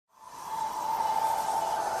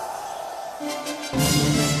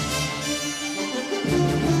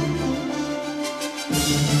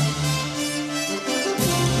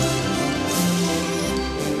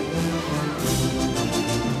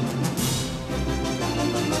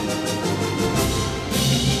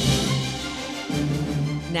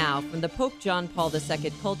Now, from the Pope John Paul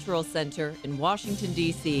II Cultural Center in Washington,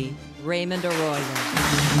 D.C., Raymond Arroyo.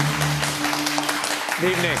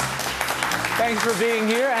 Good evening. Thanks for being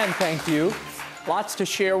here, and thank you. Lots to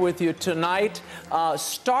share with you tonight,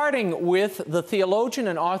 starting with the theologian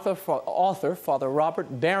and author, Fr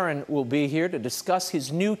Robert Barron, will be here to discuss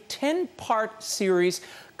his new 10-part series,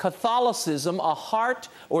 Catholicism, a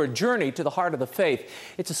journey to the heart of the faith.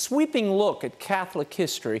 It's a sweeping look at Catholic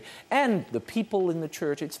history and the people in the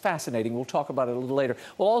church. It's fascinating. We'll talk about it a little later.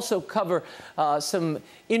 We'll also cover some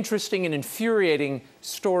interesting and infuriating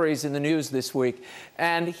stories in the news this week.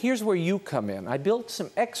 And here's where you come in. I built some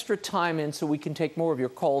extra time in so we can take more of your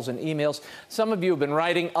calls and emails. Some of you have been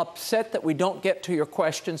writing, upset that we don't get to your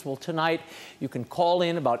questions. Well, tonight you can call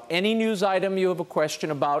in about any news item you have a question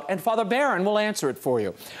about, and Father Barron will answer it for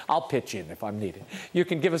you. I'll pitch in if I'm needed. You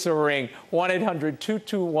can give us a ring,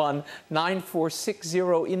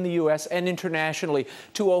 1-800-221-9460 in the U.S. and internationally,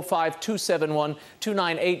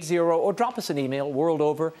 205-271-2980, or drop us an email, world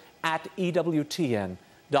over, at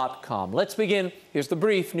EWTN.com. Let's begin. Here's the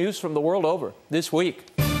brief news from the world over this week.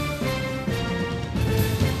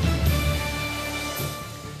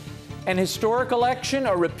 An historic election,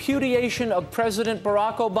 a repudiation of President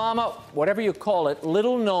Barack Obama, whatever you call it,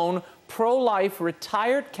 little known, pro-life,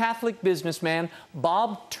 retired Catholic businessman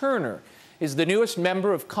Bob Turner is the newest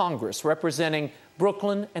member of Congress representing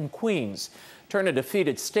Brooklyn and Queens. Turner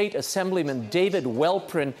defeated State Assemblyman David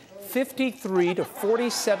Welprin 53 to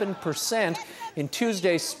 47% in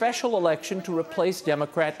Tuesday's special election to replace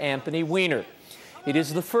Democrat Anthony Weiner. It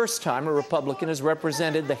is the first time a Republican has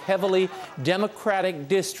represented the heavily Democratic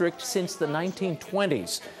district since the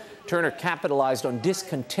 1920s. Turner capitalized on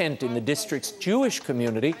discontent in the district's Jewish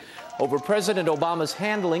community over President Obama's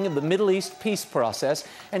handling of the Middle East peace process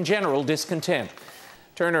and general discontent.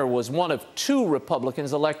 Turner was one of two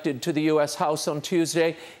Republicans elected to the U.S. House on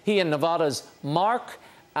Tuesday. He and Nevada's Mark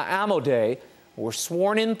Amodei were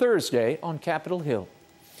sworn in Thursday on Capitol Hill.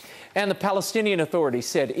 And the Palestinian Authority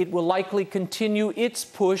said it will likely continue its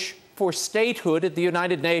push for statehood at the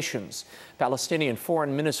United Nations. Palestinian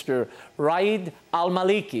Foreign Minister Raed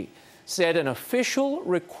al-Maliki said an official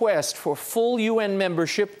request for full UN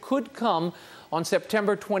membership could come on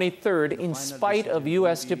September 23rd in spite of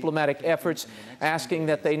U.S. diplomatic efforts asking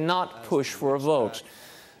that they not push for a vote.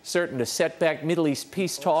 Certain to set back Middle East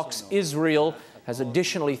peace talks, Israel has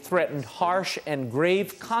additionally threatened harsh and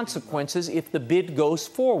grave consequences if the bid goes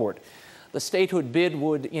forward. The statehood bid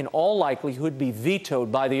would, in all likelihood, be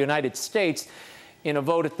vetoed by the United States in a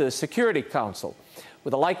vote at the Security Council.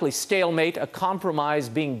 With a likely stalemate, a compromise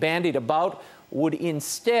being bandied about would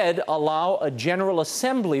instead allow a General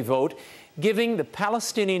Assembly vote, giving the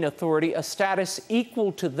Palestinian Authority a status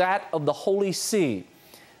equal to that of the Holy See.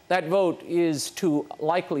 That vote is to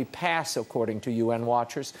likely pass, according to UN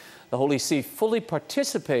watchers. The Holy See fully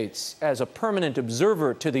participates as a permanent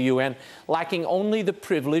observer to the UN, lacking only the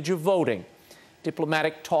privilege of voting.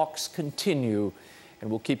 Diplomatic talks continue, and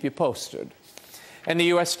we'll keep you posted. And the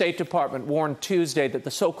U.S. State Department warned Tuesday that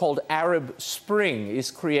the so-called Arab Spring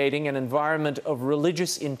is creating an environment of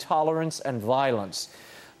religious intolerance and violence.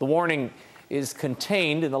 The warning is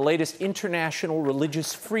contained in the latest International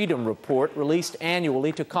Religious Freedom Report released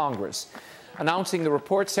annually to Congress. Announcing the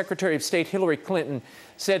report, Secretary of State Hillary Clinton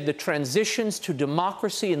said the transitions to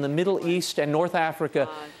democracy in the Middle East and North Africa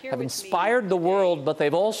have inspired the world, but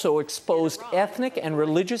they've also exposed ethnic and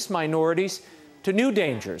religious minorities to new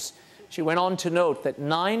dangers. She went on to note that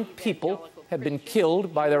 9 people have been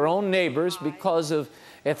killed by their own neighbors because of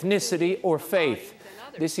ethnicity or faith.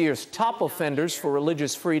 This year's top offenders for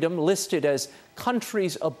religious freedom, listed as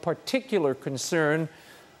countries of particular concern,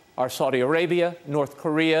 are Saudi Arabia, North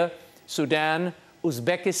Korea, Sudan,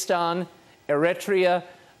 Uzbekistan, Eritrea,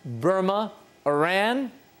 Burma,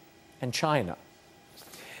 Iran, and China.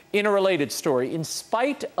 In a related story, in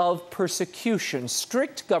spite of persecution,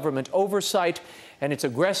 strict government oversight, and its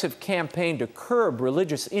aggressive campaign to curb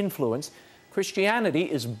religious influence,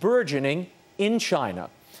 Christianity is burgeoning in China.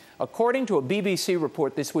 According to a BBC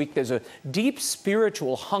report this week, there's a deep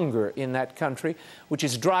spiritual hunger in that country, which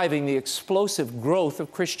is driving the explosive growth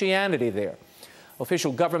of Christianity there.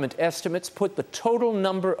 Official government estimates put the total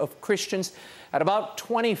number of Christians at about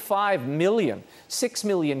 25 million, 6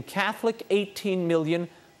 million Catholic, 18 million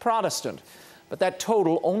Protestant. But that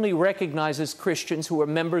total only recognizes Christians who are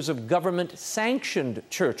members of government-sanctioned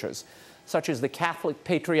churches. such as the Catholic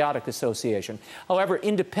Patriotic Association. However,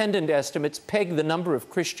 independent estimates peg the number of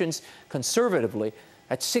Christians conservatively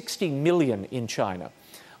at 60 million in China.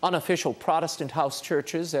 Unofficial Protestant house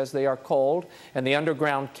churches, as they are called, and the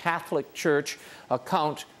underground Catholic Church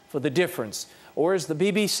account for the difference. Or as the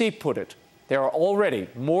BBC put it, there are already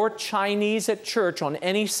more Chinese at church on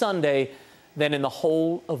any Sunday than in the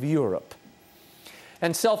whole of Europe.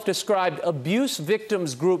 And self-described abuse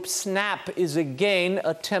victims group SNAP is again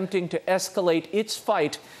attempting to escalate its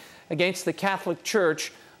fight against the Catholic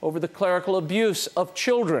Church over the clerical abuse of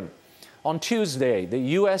children. On Tuesday, the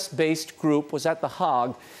U.S.-based group was at The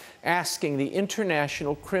Hague asking the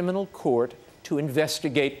International Criminal Court to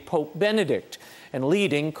investigate Pope Benedict and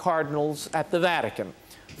leading cardinals at the Vatican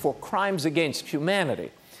for crimes against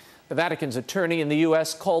humanity. The Vatican's attorney in the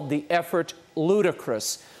U.S. called the effort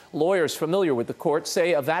ludicrous. Lawyers familiar with the court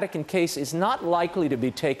say a Vatican case is not likely to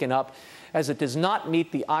be taken up as it does not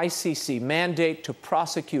meet the ICC mandate to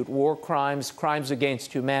prosecute war crimes, crimes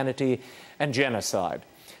against humanity, and genocide.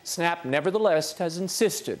 SNAP, nevertheless, has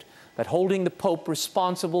insisted that holding the Pope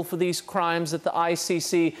responsible for these crimes at the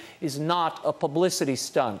ICC is not a publicity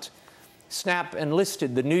stunt. SNAP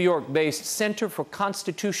enlisted the New York-based Center for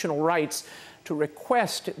Constitutional Rights to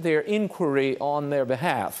request their inquiry on their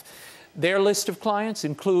behalf. Their list of clients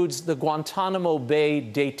includes the Guantanamo Bay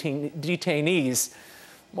detainees.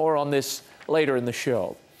 More on this later in the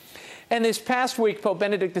show. And this past week, Pope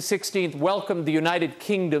Benedict XVI welcomed the United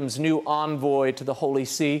Kingdom's new envoy to the Holy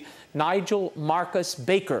See, Nigel Marcus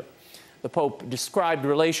Baker. The Pope described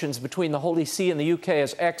relations between the Holy See and the UK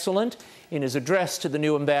as excellent in his address to the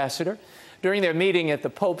new ambassador. During their meeting at the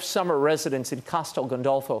Pope's summer residence in Castel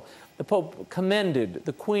Gandolfo, the Pope commended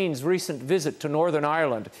the Queen's recent visit to Northern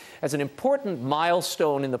Ireland as an important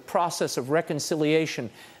milestone in the process of reconciliation,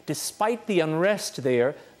 despite the unrest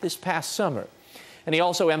there this past summer. And he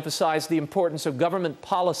also emphasized the importance of government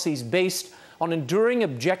policies based on enduring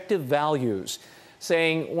objective values,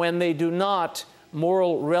 saying when they do not,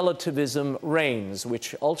 moral relativism reigns,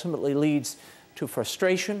 which ultimately leads to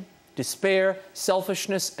frustration, despair,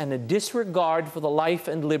 selfishness, and a disregard for the life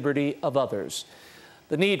and liberty of others.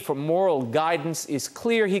 The need for moral guidance is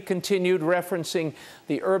clear, he continued, referencing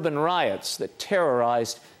the urban riots that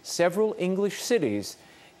terrorized several English cities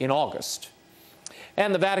in August.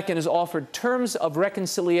 And the Vatican has offered terms of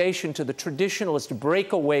reconciliation to the traditionalist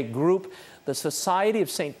breakaway group, the Society of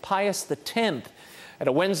St. Pius X. At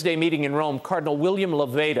a Wednesday meeting in Rome, Cardinal William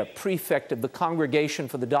Leveda, prefect of the Congregation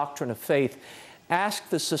for the Doctrine of Faith, asked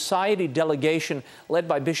the Society delegation led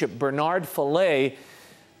by Bishop Bernard Fallet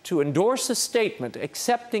to endorse a statement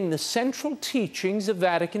accepting the central teachings of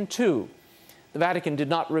Vatican II. The Vatican did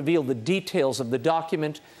not reveal the details of the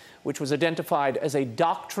document, which was identified as a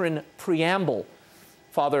doctrine preamble.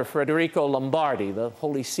 Father Federico Lombardi, the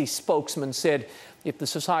Holy See spokesman, said if the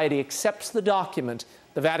Society accepts the document,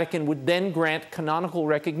 the Vatican would then grant canonical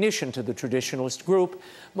recognition to the traditionalist group,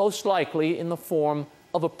 most likely in the form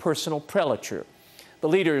of a personal prelature. The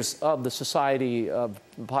leaders of the Society of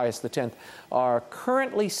Pius X are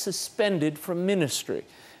currently suspended from ministry,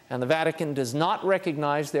 and the Vatican does not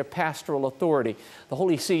recognize their pastoral authority. The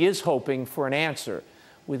Holy See is hoping for an answer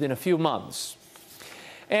within a few months.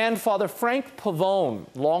 And Father Frank Pavone,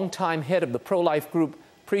 longtime head of the pro-life group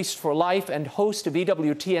Priests for Life and host of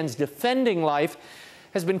EWTN's Defending Life,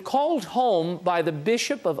 has been called home by the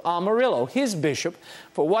Bishop of Amarillo, his bishop,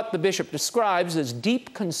 for what the bishop describes as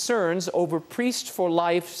deep concerns over Priests for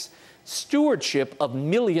Life's stewardship of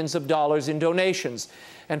millions of dollars in donations,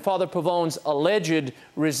 and Father Pavone's alleged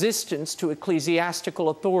resistance to ecclesiastical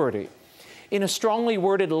authority. In a strongly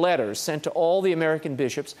worded letter sent to all the American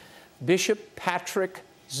bishops, Bishop Patrick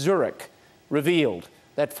Zurich revealed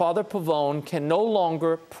that Father Pavone can no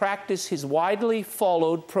longer practice his widely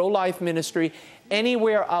followed pro-life ministry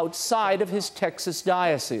anywhere outside of his Texas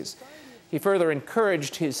diocese. He further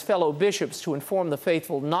encouraged his fellow bishops to inform the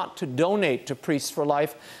faithful not to donate to Priests for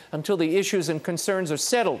Life until the issues and concerns are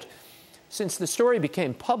settled. Since the story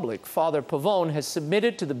became public, Father Pavone has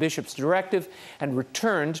submitted to the bishop's directive and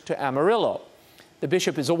returned to Amarillo. The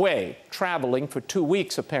bishop is away, traveling for 2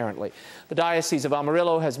 weeks, apparently. The Diocese of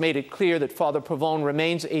Amarillo has made it clear that Father Pavone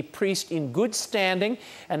remains a priest in good standing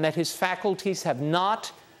and that his faculties have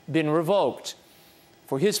not been revoked.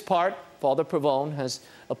 For his part, Father Pavone has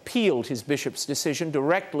appealed his bishop's decision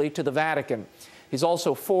directly to the Vatican. He's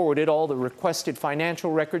also forwarded all the requested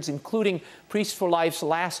financial records, including Priests for Life's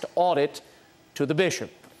last audit, to the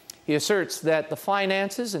bishop. He asserts that the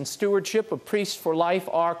finances and stewardship of Priests for Life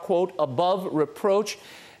are, quote, above reproach,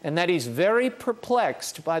 and that he's very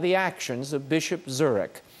perplexed by the actions of Bishop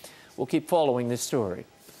Zurich. We'll keep following this story.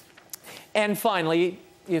 And finally,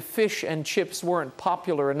 if fish and chips weren't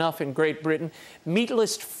popular enough in Great Britain,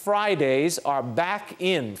 Meatless Fridays are back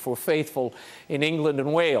in for faithful in England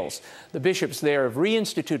and Wales. The bishops there have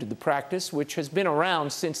reinstituted the practice, which has been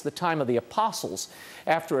around since the time of the apostles,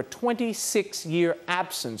 after a 26-year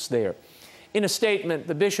absence there. In a statement,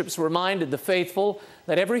 the bishops reminded the faithful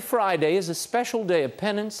that every Friday is a special day of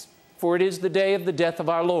penance, for it is the day of the death of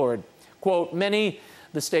our Lord. Quote, many,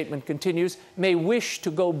 the statement continues, may wish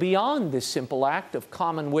to go beyond this simple act of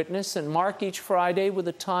common witness and mark each Friday with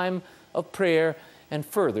a time of prayer and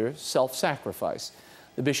further self-sacrifice.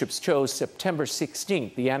 The bishops chose September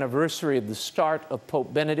 16th, the anniversary of the start of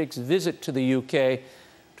Pope Benedict's visit to the UK,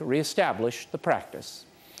 to reestablish the practice.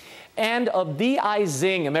 And of V.I.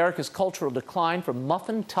 Zing, America's cultural decline from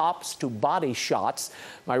muffin tops to body shots.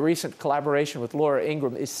 My recent collaboration with Laura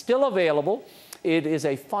Ingram is still available. It is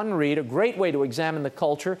a fun read, a great way to examine the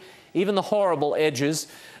culture, even the horrible edges.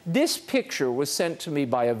 This picture was sent to me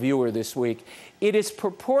by a viewer this week. It is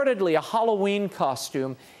purportedly a Halloween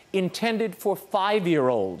costume intended for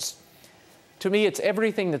 5-year-olds. To me, it's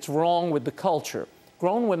everything that's wrong with the culture.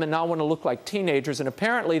 Grown women now want to look like teenagers, and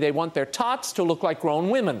apparently they want their tots to look like grown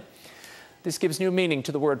women. This gives new meaning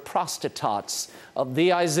to the word prostitutes.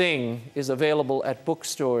 V.I. Zing is available at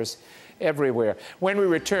bookstores everywhere. When we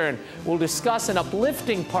return, we'll discuss an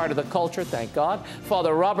uplifting part of the culture, thank God,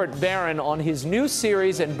 Father Robert Barron on his new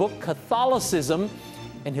series and book, Catholicism,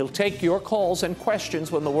 and he'll take your calls and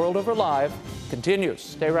questions when The World Over Live continues.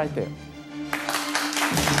 Stay right there.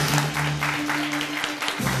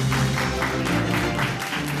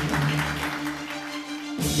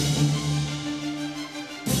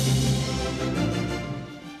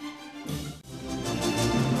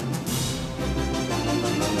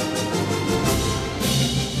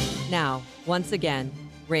 Now, once again,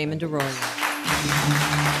 Raymond Arroyo.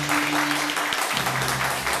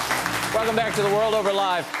 Welcome back to The World Over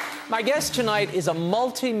Live. My guest tonight is a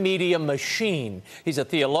multimedia machine. He's a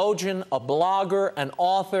theologian, a blogger, an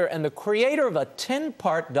author, and the creator of a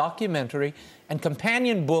 10-part documentary and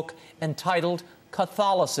companion book entitled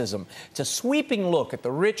Catholicism. It's a sweeping look at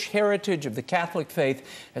the rich heritage of the Catholic faith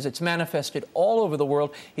as it's manifested all over the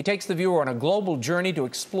world. He takes the viewer on a global journey to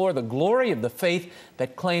explore the glory of the faith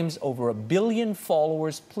that claims over 1 billion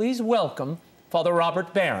followers. Please welcome Father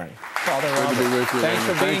Robert Barron. Father Robert, thanks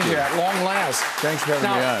for being here at long last. Thanks for having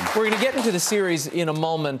me on. We're going to get into the series in a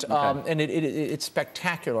moment, Okay. and it's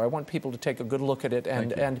spectacular. I want people to take a good look at it,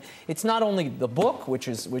 and it's not only the book, which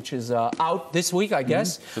is out this week, I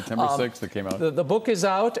guess. September 6th, it came out. The book is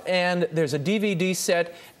out, and there's a DVD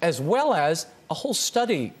set as well as a whole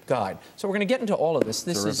study guide. So we're going to get into all of this.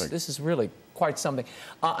 This is really quite something.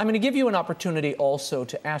 I'm going to give you an opportunity also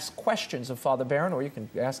to ask questions of Father Barron, or you can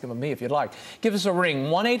ask him of me if you'd like. Give us a ring,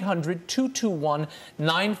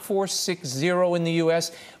 1-800-221-9460 in the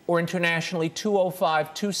U.S., or internationally,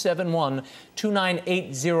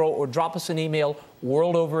 205-271-2980, or drop us an email,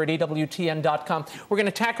 worldover@EWTN.com. We're going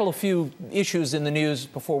to tackle a few issues in the news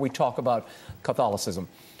before we talk about Catholicism,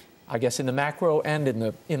 I guess in the macro and in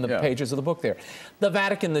the pages of the book there. The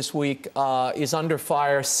Vatican this week is under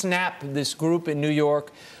fire. SNAP, this group in New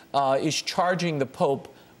York, is charging the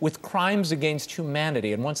Pope with crimes against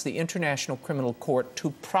humanity and wants the International Criminal Court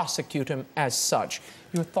to prosecute him as such.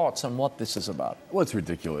 Your thoughts on what this is about? Well, it's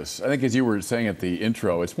ridiculous. I think, as you were saying at the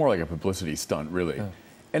intro, it's more like a publicity stunt, really. Yeah.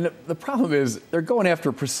 And the problem is they're going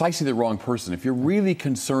after precisely the wrong person. If you're really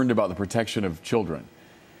concerned about the protection of children,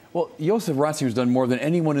 well, Joseph Ratzinger has done more than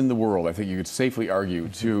anyone in the world, I think you could safely argue,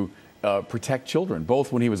 to protect children,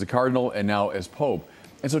 both when he was a cardinal and now as Pope.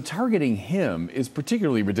 And so targeting him is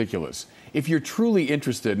particularly ridiculous if you're truly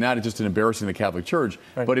interested, not just in embarrassing the Catholic Church,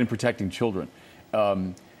 but in protecting children.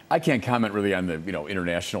 I can't comment really on the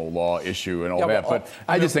international law issue and all that, but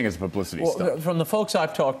I just think it's publicity stuff. From the folks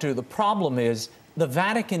I've talked to, the problem is the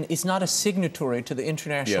Vatican is not a signatory to the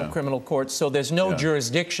International Criminal Court, so there's no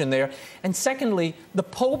jurisdiction there. And secondly, the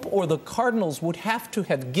Pope or the cardinals would have to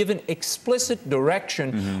have given explicit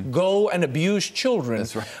direction, go and abuse children,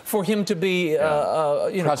 for him to be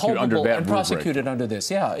culpable and prosecuted under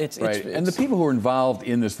this. Yeah, it's and the people who are involved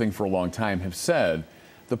in this thing for a long time have said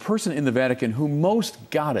the person in the Vatican who most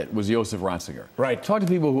got it was Joseph Ratzinger. Right. Talk to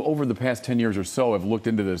people who over the past 10 years or so have looked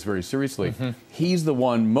into this very seriously. He's the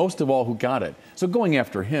one, most of all, who got it. So going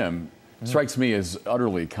after him strikes me as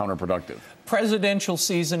utterly counterproductive. Presidential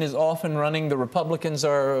season is off and running. The Republicans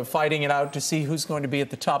are fighting it out to see who's going to be at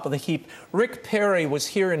the top of the heap. Rick Perry was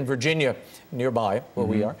here in Virginia, nearby where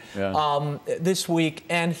we are, this week,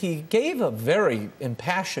 and he gave a very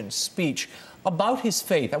impassioned speech about his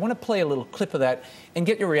faith. I want to play a little clip of that and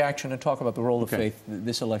get your reaction and talk about the role of faith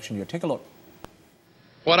this election year. Take a look.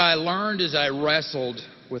 What I learned as I wrestled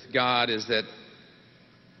with God is that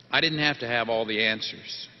I didn't have to have all the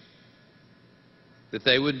answers, that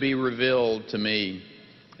they would be revealed to me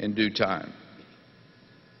in due time,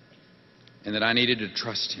 and that I needed to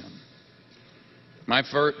trust Him. My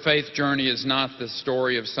faith journey is not the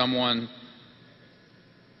story of someone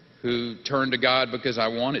who turned to God because I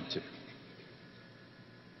wanted to.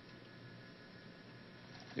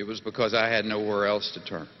 It was because I had nowhere else to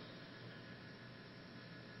turn.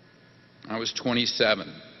 I was 27.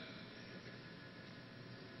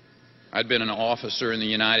 I'd been an officer in the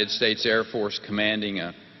United States Air Force commanding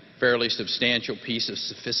a fairly substantial piece of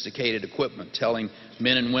sophisticated equipment, telling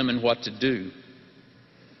men and women what to do.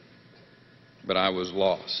 But I was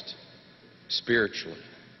lost, spiritually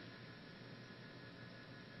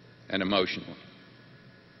and emotionally.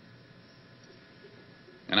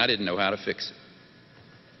 And I didn't know how to fix it.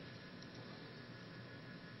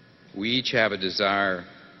 We each have a desire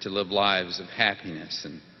to live lives of happiness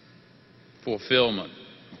and fulfillment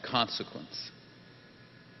and consequence.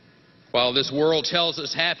 While this world tells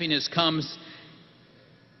us happiness comes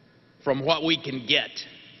from what we can get,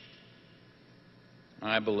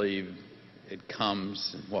 I believe it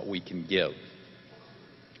comes in what we can give.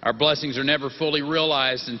 Our blessings are never fully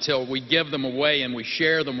realized until we give them away and we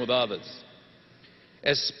share them with others.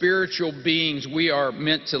 As spiritual beings, we are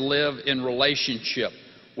meant to live in relationship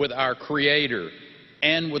with our Creator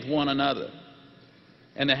and with one another.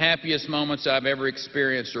 And the happiest moments I've ever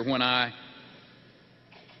experienced are when I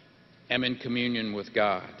am in communion with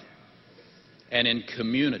God and in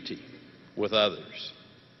community with others.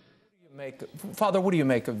 Father, what do you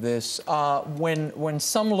make of this? When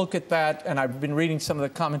some look at that, and I've been reading some of the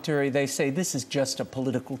commentary, they say this is just a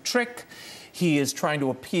political trick. He is trying to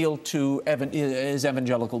appeal to his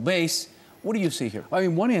evangelical base. What do you see here? I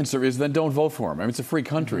mean, one answer is then don't vote for him. I mean, it's a free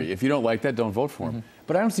country. If you don't like that, don't vote for him.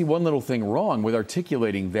 But I don't see one little thing wrong with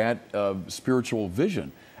articulating that spiritual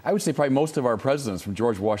vision. I would say probably most of our presidents from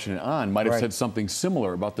George Washington on might have said something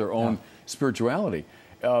similar about their own spirituality.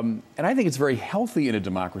 And I think it's very healthy in a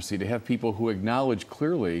democracy to have people who acknowledge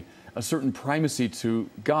clearly a certain primacy to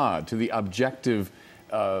God, to the objective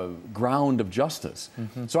ground of justice.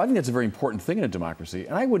 So I think that's a very important thing in a democracy.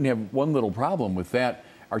 And I wouldn't have one little problem with that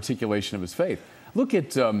articulation of his faith. Look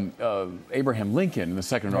at Abraham Lincoln in the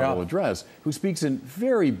second inaugural address, who speaks in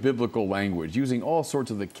very biblical language, using all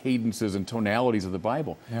sorts of the cadences and tonalities of the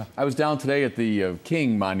Bible. I was down today at the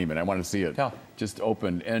King Monument. I wanted to see it just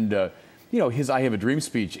opened. And, you know, his I Have a Dream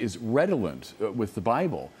speech is redolent with the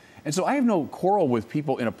Bible. And so I have no quarrel with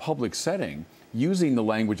people in a public setting using the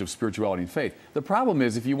language of spirituality and faith. The problem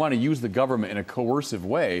is if you want to use the government in a coercive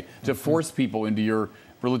way to force people into your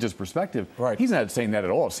religious perspective. He's not saying that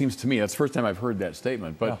at all. It seems to me that's the first time I've heard that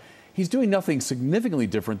statement. But he's doing nothing significantly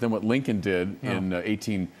different than what Lincoln did in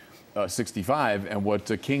 1865 and what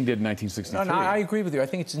King did in 1963. No, I agree with you. I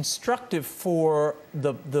think it's instructive for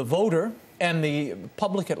the voter and the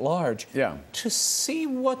public at large to see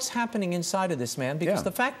what's happening inside of this man. Because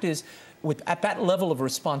the fact is, at that level of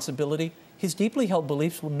responsibility, his deeply held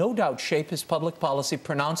beliefs will no doubt shape his public policy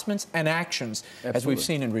pronouncements and actions, as we've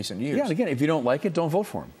seen in recent years. Yeah, and again, if you don't like it, don't vote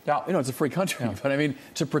for him. You know, it's a free country. But I mean,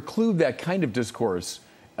 to preclude that kind of discourse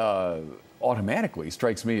automatically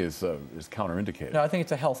strikes me as counterindicated. No, I think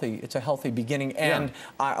it's a healthy beginning, and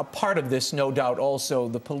a part of this, no doubt, also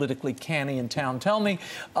the politically canny in town tell me,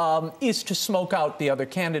 is to smoke out the other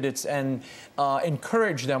candidates and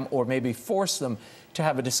encourage them, or maybe force them, to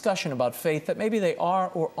have a discussion about faith that maybe they are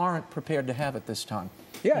or aren't prepared to have at this time.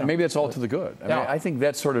 Yeah, and maybe that's all to the good. I mean, I think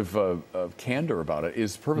that sort of candor about it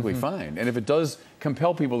is perfectly fine. And if it does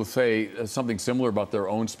compel people to say something similar about their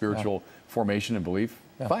own spiritual formation and belief,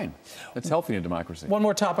 fine. That's healthy in a democracy. One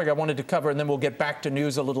more topic I wanted to cover, and then we'll get back to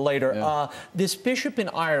news a little later. This bishop in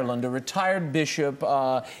Ireland, a retired bishop,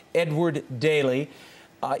 Edward Daly,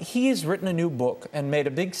 he has written a new book and made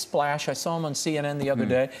a big splash. I saw him on CNN the other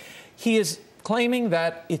day. He is claiming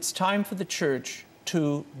that it's time for the church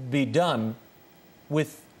to be done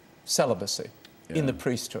with celibacy in the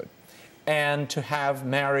priesthood and to have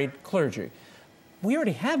married clergy. We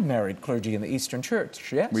already have married clergy in the Eastern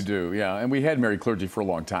Church, yes? We do, and we had married clergy for a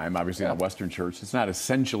long time, obviously in the Western Church. It's not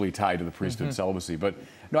essentially tied to the priesthood celibacy, but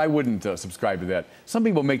no, I wouldn't subscribe to that. Some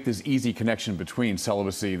people make this easy connection between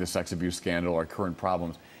celibacy, the sex abuse scandal, our current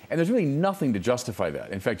problems, and there's really nothing to justify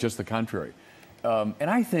that. In fact, just the contrary. And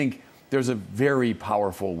I think there's a very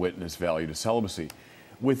powerful witness value to celibacy.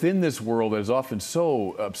 Within this world that is often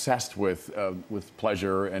so obsessed with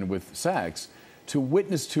pleasure and with sex, to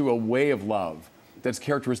witness to a way of love that's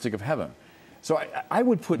characteristic of heaven. So I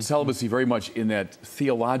would put celibacy very much in that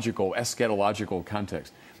theological, eschatological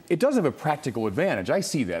context. it does have a practical advantage. I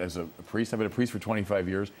see that as a priest. I've been a priest for 25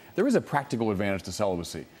 years. There is a practical advantage to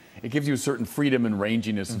celibacy. It gives you a certain freedom and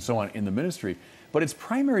ranginess and so on in the ministry. But its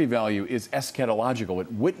primary value is eschatological.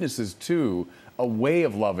 It witnesses to a way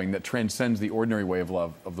of loving that transcends the ordinary way of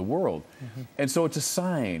love of the world. And so it's a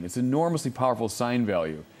sign. It's enormously powerful sign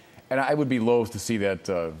value. And I would be loath to see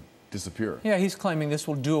that disappear. Yeah, he's claiming this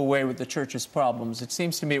will do away with the church's problems. It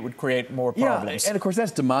seems to me it would create more problems. Yeah, and of course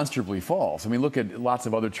that's demonstrably false. I mean, look at lots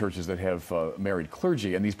of other churches that have married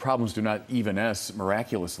clergy, and these problems do not evanesce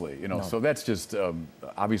miraculously. You know, No. so that's just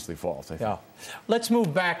obviously false, I think. Yeah. Let's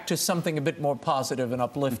move back to something a bit more positive and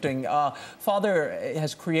uplifting. Father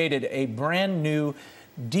has created a brand new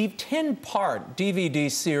 10-part DVD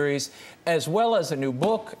series, as well as a new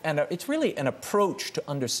book, and it's really an approach to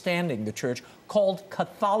understanding the church called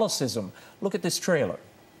Catholicism. Look at this trailer.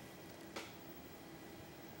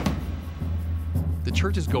 The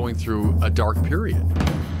church is going through a dark period.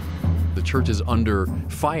 The church is under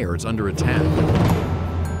fire, it's under attack.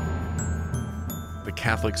 The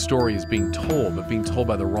Catholic story is being told, but being told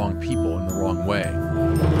by the wrong people in the wrong way.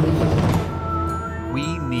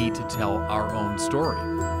 We need to tell our own story.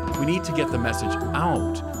 We need to get the message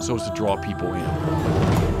out so as to draw people in.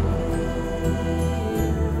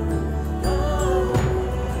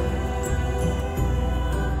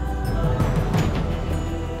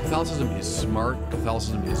 Catholicism is smart,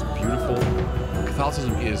 Catholicism is beautiful,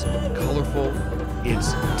 Catholicism is colorful,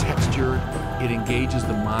 it's textured, it engages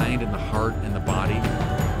the mind and the heart and the body.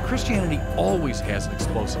 Christianity always has an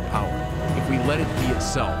explosive power. If we let it be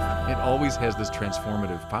itself, it always has this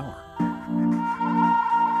transformative power.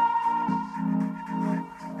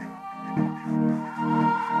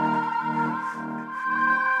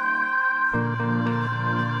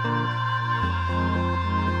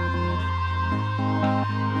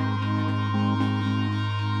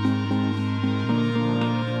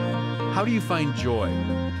 How do you find joy?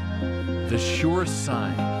 The sure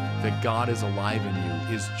sign that God is alive in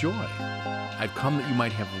you is joy. I've come that you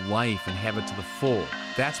might have life and have it to the full.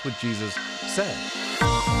 That's what Jesus said.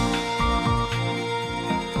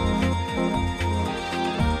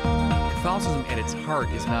 Catholicism at its heart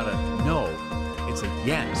is not a no, it's a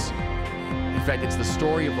yes. In fact, it's the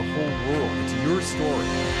story of the whole world. It's your story.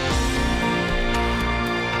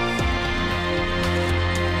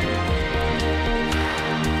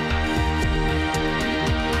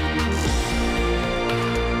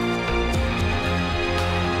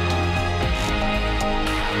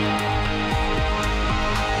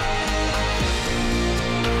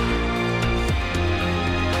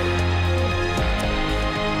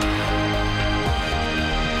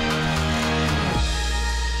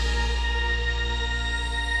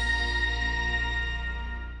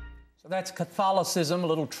 That's Catholicism, a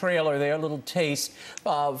little trailer there, a little taste.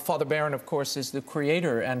 Father Barron, of course, is the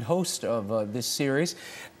creator and host of this series.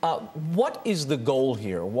 What is the goal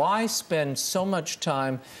here? Why spend so much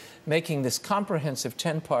time making this comprehensive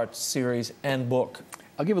 10-part series and book?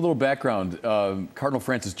 I'll give a little background. Cardinal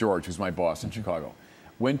Francis George, who's my boss in Chicago,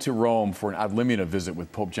 went to Rome for an ad limina visit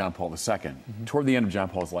with Pope John Paul II, toward the end of John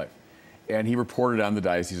Paul's life. And he reported on the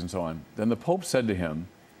diocese and so on. Then the Pope said to him,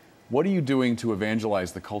 "What are you doing to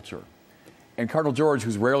evangelize the culture?" And Cardinal George,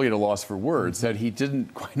 who's rarely at a loss for words, said he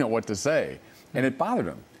didn't quite know what to say. And it bothered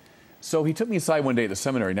him. So he took me aside one day at the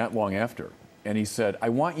seminary, not long after, and he said, "I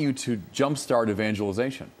want you to jumpstart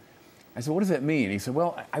evangelization." I said, "What does that mean?" He said,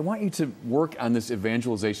 "Well, I want you to work on this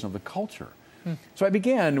evangelization of the culture." So I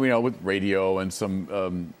began, with radio and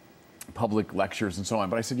some public lectures and so on.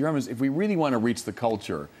 But I said, "Your Eminence, if we really want to reach the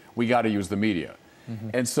culture, we got to use the media."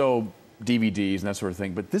 And so DVDs and that sort of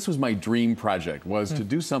thing. But this was my dream project, was to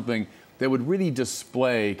do something that would really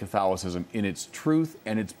display Catholicism in its truth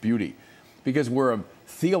and its beauty. Because we're a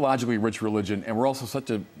theologically rich religion, and we're also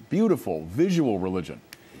such a beautiful, visual religion.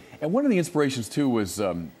 And one of the inspirations, too, was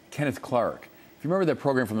Kenneth Clark. If you remember that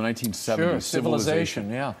program from the 1970s, Sure,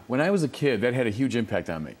 Civilization, yeah. When I was a kid, that had a huge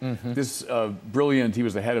impact on me. This brilliant, he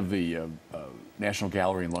was the head of the National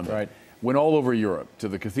Gallery in London. Right. Went all over Europe to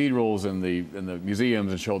the cathedrals and the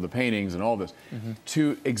museums and showed the paintings and all this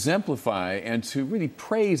to exemplify and to really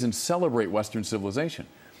praise and celebrate Western civilization.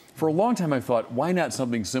 For a long time I thought, why not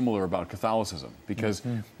something similar about Catholicism? Because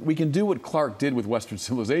we can do what Clark did with Western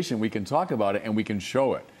civilization. We can talk about it and we can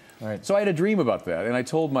show it. Right. So I had a dream about that, and I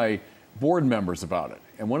told my board members about it.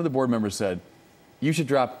 And one of the board members said, "You should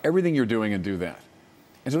drop everything you're doing and do that."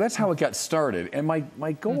 And so that's how it got started. And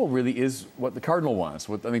my goal really is what the Cardinal wants,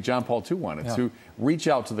 what I think John Paul II wanted, to reach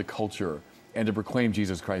out to the culture and to proclaim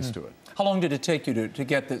Jesus Christ to it. How long did it take you to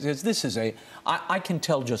get this? Because this is I can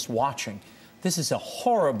tell just watching This is a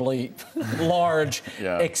horribly large,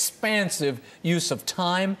 expansive use of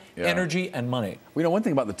time, energy, and money. Well, you know, one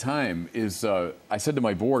thing about the time is I said to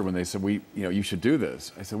my board when they said, you should do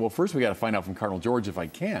this. I said, well, first we got to find out from Cardinal George if I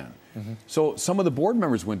can. So some of the board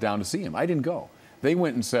members went down to see him. I didn't go. They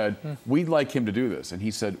went and said, we'd like him to do this. And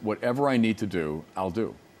he said, whatever I need to do, I'll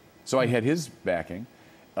do. So I had his backing.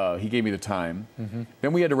 He gave me the time.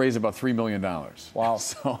 Then we had to raise about $3 million. Wow.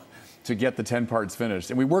 So, to get the 10 parts finished.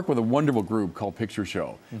 And we work with a wonderful group called Picture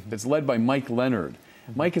Show that's led by Mike Leonard.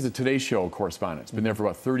 Mike is a Today Show correspondent. Been there for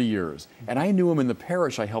about 30 years. And I knew him in the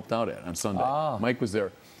parish I helped out at on Sunday. Mike was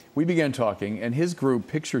there. We began talking, and his group,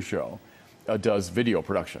 Picture Show, does video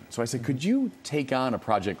production. So I said, could you take on a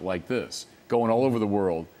project like this, going all over the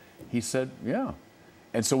world? He said, yeah.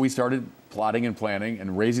 And so we started plotting and planning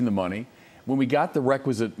and raising the money. When we got the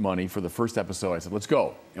requisite money for the first episode, I said, let's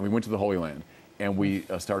go. And we went to the Holy Land. And we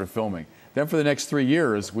started filming. Then for the next 3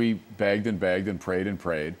 years, we begged and begged and prayed and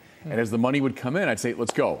prayed. And as the money would come in, I'd say,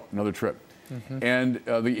 let's go, another trip. And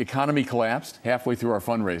the economy collapsed halfway through our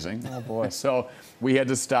fundraising. Oh, boy. So we had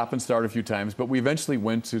to stop and start a few times. But we eventually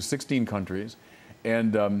went to 16 countries.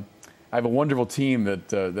 And I have a wonderful team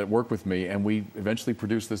that worked with me. And we eventually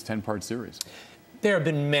produced this 10-part series. There have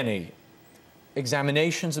been many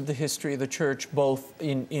examinations of the history of the church, both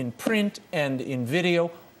in print and in video.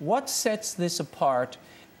 What sets this apart,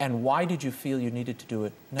 and why did you feel you needed to do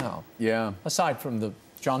it now? Yeah. Aside from the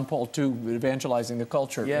John Paul II evangelizing the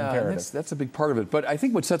culture imperative. That's a big part of it. But I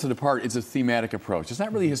think what sets it apart is a thematic approach. It's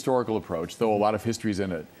not really a historical approach, though a lot of history's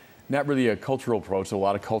in it. Not really a cultural approach, though a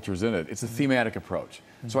lot of culture's in it. It's a thematic approach.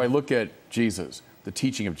 So I look at Jesus, the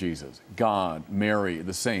teaching of Jesus, God, Mary,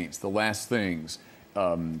 the saints, the last things,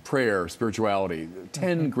 prayer, spirituality,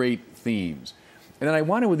 10 great themes. And then I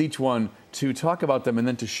wanted with each one to talk about them and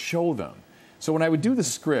then to show them. So when I would do the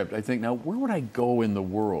script, I think, now where would I go in the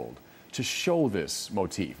world to show this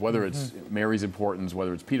motif? Whether it's Mary's importance,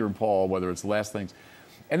 whether it's Peter and Paul, whether it's the last things.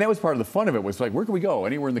 And that was part of the fun of it, was like, where can we go?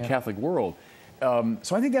 Anywhere in the Catholic world.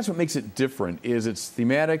 So I think that's what makes it different, is it's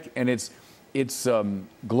thematic and it's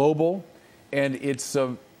global and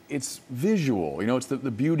it's visual. You know, it's the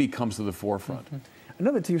beauty comes to the forefront.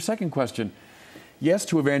 To your second question, yes,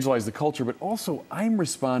 to evangelize the culture, but also I'm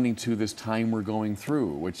responding to this time we're going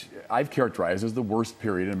through, which I've characterized as the worst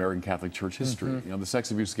period in American Catholic Church history. You know, the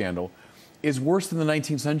sex abuse scandal is worse than the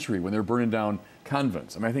 19th century when they're burning down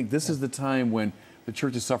convents. I mean, I think this is the time when the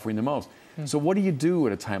church is suffering the most. So what do you do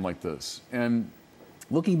at a time like this? And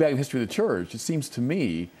looking back at the history of the church, it seems to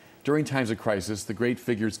me, during times of crisis, the great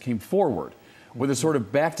figures came forward with a sort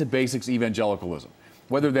of back to basics evangelicalism.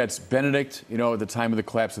 Whether that's Benedict, you know, at the time of the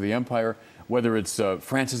collapse of the empire, whether it's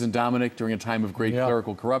Francis and Dominic during a time of great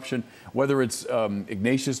clerical corruption, whether it's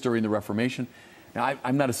Ignatius during the Reformation. Now,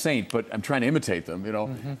 I'm not a saint, but I'm trying to imitate them, you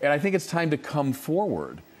know. And I think it's time to come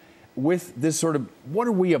forward with this sort of, what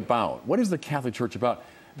are we about? What is the Catholic Church about?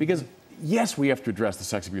 Because, yes, we have to address the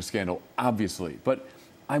sex abuse scandal, obviously, but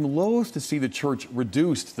I'm loath to see the church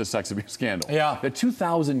reduced to the sex abuse scandal. The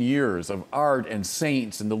 2,000 years of art and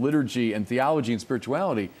saints and the liturgy and theology and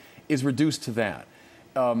spirituality is reduced to that.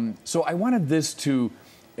 So I wanted this to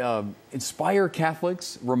inspire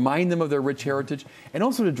Catholics, remind them of their rich heritage, and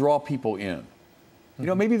also to draw people in. You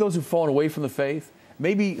know, maybe those who've fallen away from the faith,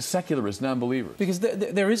 maybe secularists, non-believers. Because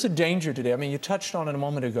there is a danger today. I mean, you touched on it a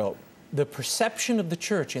moment ago. The perception of the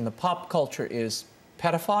church in the pop culture is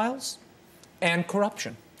pedophiles and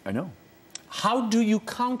corruption. I know. How do you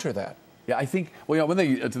counter that? Yeah, I think, well, you know, when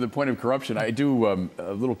they, to the point of corruption, I do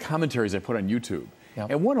little commentaries I put on YouTube.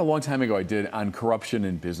 And one a long time ago I did on corruption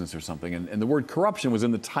in business or something, and the word corruption was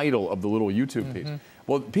in the title of the little YouTube piece.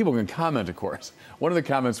 Well, people can comment, of course. One of the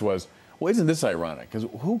comments was, well, isn't this ironic? Because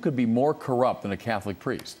who could be more corrupt than a Catholic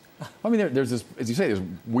priest? I mean, there's this, as you say, this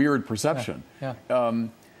weird perception.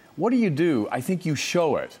 What do? I think you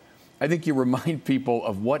show it. I think you remind people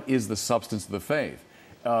of what is the substance of the faith.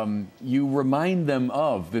 You remind them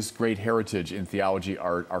of this great heritage in theology,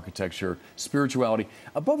 art, architecture, spirituality.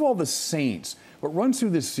 Above all, the saints. What runs through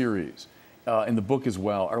this series, in the book as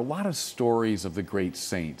well, are a lot of stories of the great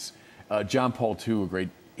saints. John Paul II, a great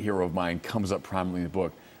hero of mine, comes up prominently in the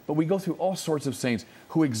book. But we go through all sorts of saints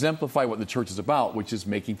who exemplify what the church is about, which is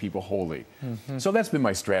making people holy. So that's been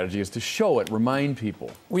my strategy, is to show it, remind people.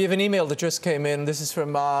 We have an email that just came in. This is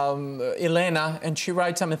from Elena, and she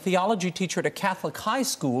writes, I'm a theology teacher at a Catholic high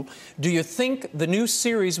school. Do you think the new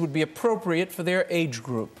series would be appropriate for their age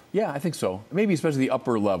group? Yeah, I think so. Maybe especially the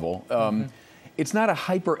upper level. it's not a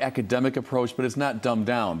hyper-academic approach, but it's not dumbed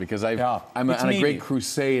down, because I'm on a great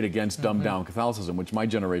crusade against dumbed-down Catholicism, which my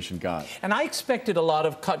generation got. And I expected a lot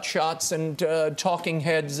of cut shots and talking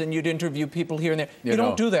heads, and you'd interview people here and there. You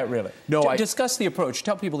don't do that, really. No, discuss the approach.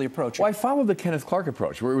 Tell people the approach. Well, I followed the Kenneth Clark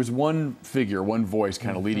approach, where it was one figure, one voice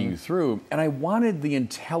kind of leading you through, and I wanted the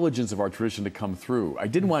intelligence of our tradition to come through. I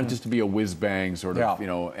didn't want it just to be a whiz-bang sort of,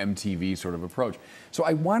 MTV sort of approach. So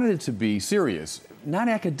I wanted it to be serious, not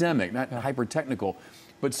academic, not hyper-technical,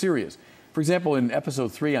 but serious. For example, in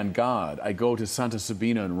episode 3 on God, I go to Santa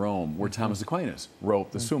Sabina in Rome, where Thomas Aquinas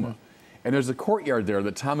wrote the Summa. And there's a courtyard there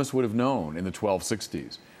that Thomas would have known in the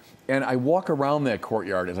 1260s. And I walk around that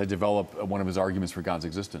courtyard as I develop one of his arguments for God's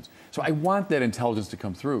existence. So I want that intelligence to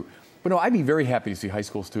come through. But no, I'd be very happy to see high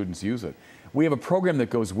school students use it. We have a program that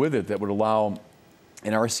goes with it that would allow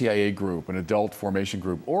an RCIA group, an adult formation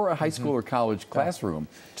group, or a high school or college classroom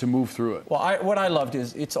to move through it. Well, what I loved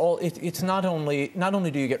is it's not only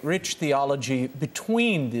do you get rich theology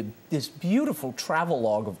between this beautiful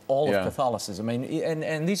travelogue of all of Catholicism. I mean,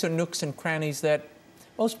 and these are nooks and crannies that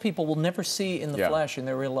most people will never see in the flesh in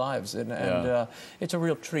their real lives, and it's a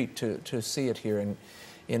real treat to see it here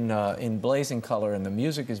in blazing color, and the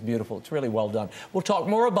music is beautiful. It's really well done. We'll talk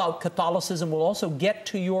more about Catholicism. We'll also get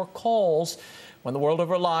to your calls when the World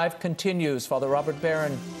Over Live continues. Father Robert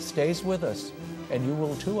Barron stays with us, and you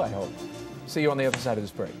will too, I hope. See you on the other side of this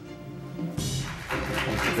break.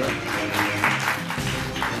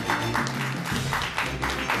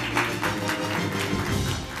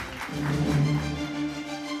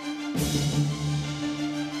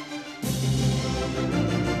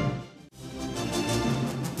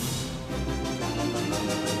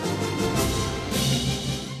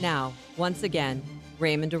 Now, once again,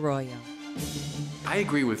 Raymond Arroyo. I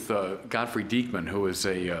agree with Godfrey Diekman, who is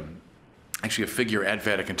actually a figure at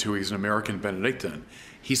Vatican II. He's an American Benedictine.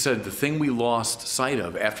 He said the thing we lost sight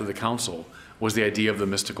of after the council was the idea of the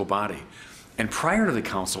mystical body. And prior to the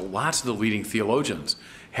council, lots of the leading theologians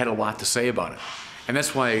had a lot to say about it. And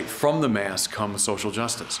that's why from the Mass comes social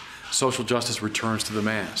justice. Social justice returns to the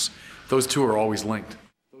Mass. Those two are always linked.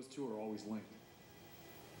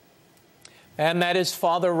 And that is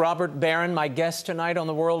Father Robert Barron, my guest tonight on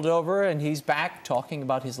The World Over, and he's back talking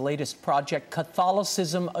about his latest project,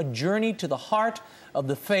 Catholicism, A Journey to the Heart of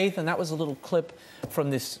the Faith. And that was a little clip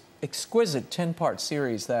from this exquisite 10-part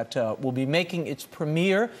series that will be making its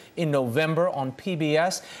premiere in November on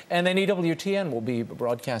PBS, and then EWTN will be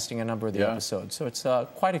broadcasting a number of the episodes. So it's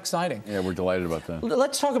quite exciting. Yeah, we're delighted about that.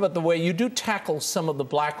 Let's talk about the way you do tackle some of the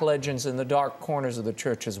black legends in the dark corners of the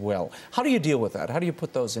church as well. How do you deal with that? How do you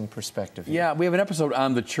put those in perspective? Yeah, we have an episode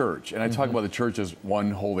on the church, and I talk about the church as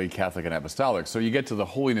one holy, Catholic, and apostolic. So you get to the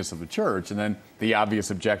holiness of the church, and then the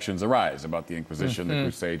obvious objections arise about the Inquisition, the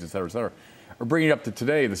Crusades, et cetera, et cetera. Or bringing it up to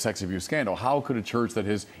today, the sex abuse scandal. How could a church that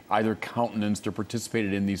has either countenanced or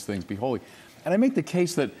participated in these things be holy? And I make the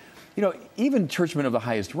case that, you know, even churchmen of the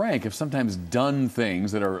highest rank have sometimes done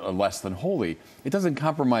things that are less than holy. It doesn't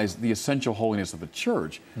compromise the essential holiness of the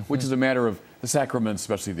church, which is a matter of the sacraments,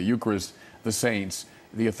 especially the Eucharist, the saints,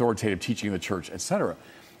 the authoritative teaching of the church, etc.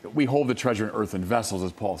 We hold the treasure in earthen vessels,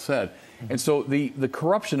 as Paul said. And so the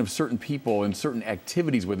corruption of certain people and certain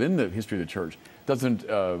activities within the history of the church doesn't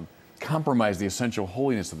compromise the essential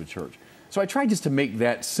holiness of the church. So I try just to make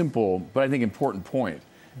that simple, but I think important point.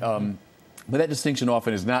 But that distinction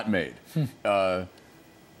often is not made. So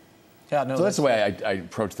that's the way I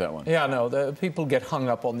approach that one. Yeah, no, the people get hung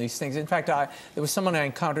up on these things. In fact, there was someone I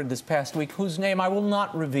encountered this past week whose name I will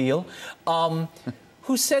not reveal,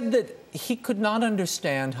 who said that he could not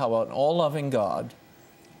understand how an all-loving God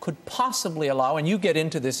could possibly allow, and you get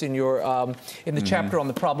into this in your in the chapter on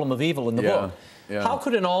the problem of evil in the book. How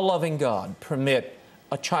could an all-loving God permit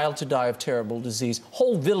a child to die of terrible disease,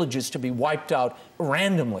 whole villages to be wiped out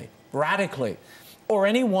randomly, radically, or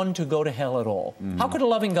anyone to go to hell at all? How could a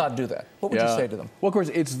loving God do that? What would you say to them? Well, of course,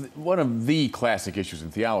 it's one of the classic issues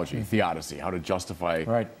in theology, theodicy, how to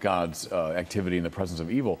justify God's activity in the presence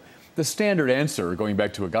of evil. The standard answer, going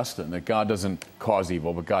back to Augustine, that God doesn't cause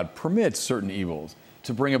evil, but God permits certain evils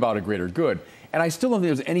to bring about a greater good. And I still don't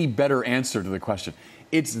think there's any better answer to the question.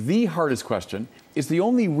 It's the hardest question. It's the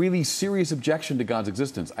only really serious objection to God's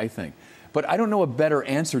existence, I think. But I don't know a better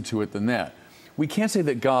answer to it than that. We can't say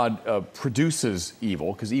that God produces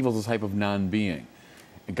evil, because evil is a type of non-being,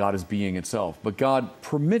 and God is being itself. But God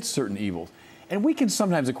permits certain evils. And we can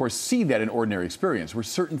sometimes, of course, see that in ordinary experience, where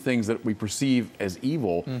certain things that we perceive as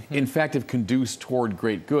evil, in fact, have conduced toward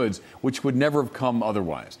great goods, which would never have come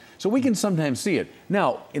otherwise. So we can sometimes see it.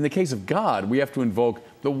 Now, in the case of God, we have to invoke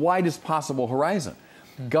the widest possible horizon.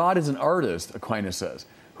 God is an artist, Aquinas says,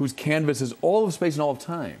 whose canvas is all of space and all of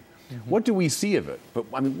time. What do we see of it? But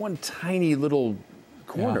I mean, one tiny little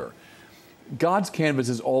corner. God's canvas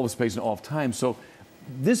is all of space and all of time. So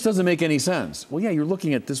this doesn't make any sense. Well, yeah, you're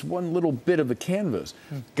looking at this one little bit of the canvas.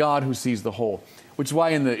 God who sees the whole. Which is why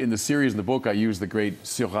in the series, in the book, I use the great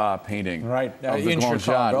Seurat painting of the Grand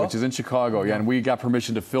Jade, which is in Chicago. Yeah, and we got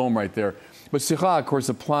permission to film right there. But Seurat, of course,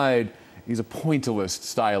 he's a pointillist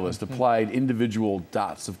stylist, applied individual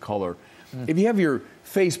dots of color. If you have your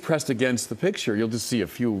face pressed against the picture, you'll just see a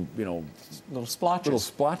few, little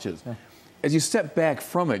splotches. As you step back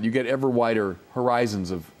from it, you get ever wider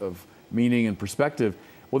horizons of meaning and perspective.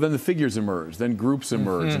 Well, then the figures emerge, then groups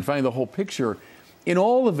emerge, and finally the whole picture in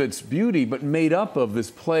all of its beauty, but made up of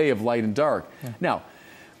this play of light and dark. Now,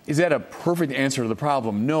 is that a perfect answer to the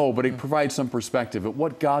problem? No, but it provides some perspective. But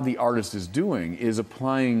what God the artist is doing is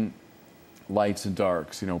applying lights and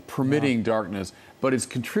darks, permitting darkness, but it's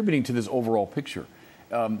contributing to this overall picture.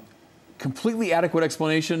 Completely adequate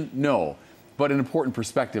explanation? No. But an important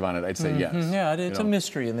perspective on it, I'd say yes. Yeah, it's a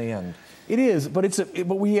mystery in the end. It is, but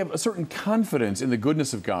but we have a certain confidence in the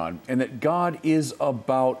goodness of God, and that God is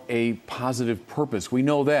about a positive purpose. We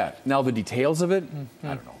know that. Now the details of it, I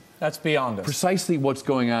don't know. That's beyond us. Precisely what's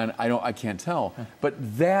going on, I can't tell. But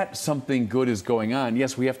that something good is going on,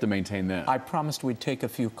 yes, we have to maintain that. I promised we'd take a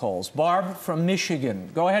few calls. Barb from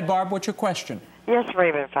Michigan. Go ahead, Barb. What's your question? Yes,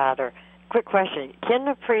 Raymond, Father. Quick question. Can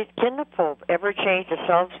the Pope ever change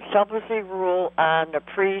the celibacy rule on the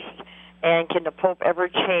priest? And can the Pope ever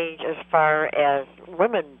change as far as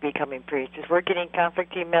women becoming priests? Because we're getting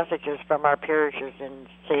conflicting messages from our parishes in the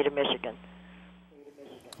state of Michigan.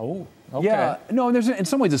 Oh, okay. Yeah, no, and there's in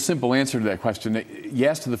some ways a simple answer to that question.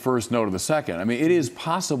 Yes to the first, no to the second. I mean, it is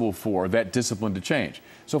possible for that discipline to change.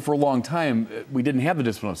 So for a long time, we didn't have the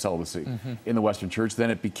discipline of celibacy in the Western Church.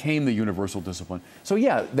 Then it became the universal discipline. So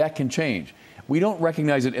yeah, that can change. We don't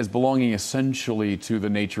recognize it as belonging essentially to the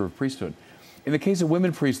nature of priesthood. In the case of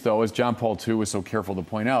women priests, though, as John Paul II was so careful to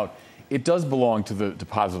point out, it does belong to the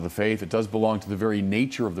deposit of the faith. It does belong to the very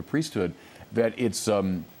nature of the priesthood, that it's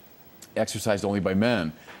exercised only by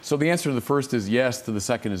men. So the answer to the first is yes, to the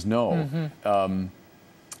second is no.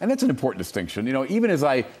 And that's an important distinction. Even as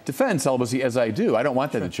I defend celibacy, as I do, I don't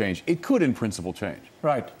want that to change. It could, in principle, change.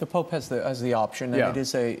 Right. The Pope has the option, and it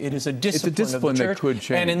is a discipline. It's a discipline of the church. That could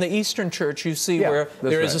change. And in the Eastern Church, you see where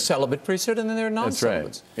there is a celibate priesthood, and then there are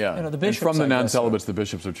non-celibates. That's right. Yeah. The bishops, and from the non-celibates, the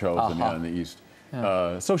bishops are chosen in the East.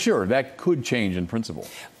 So sure, that could change in principle.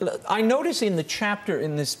 I notice in the chapter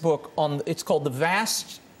in this book it's called The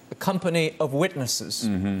Vast Company of Witnesses.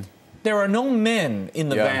 There are no men in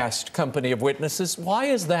the vast company of witnesses. Why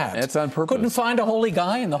is that? That's on purpose. Couldn't find a holy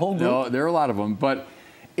guy in the whole group? No, there are a lot of them, but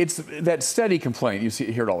it's that steady complaint, you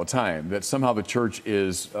hear it all the time, that somehow the church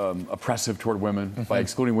is oppressive toward women by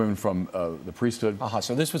excluding women from the priesthood.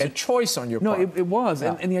 So this was a choice on your part. No, it was,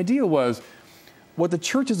 and the idea was, what the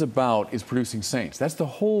church is about is producing saints. That's the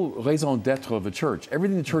whole raison d'etre of the church.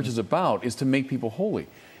 Everything the church is about is to make people holy.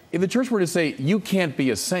 If the church were to say, you can't be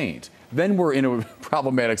a saint, then we're in a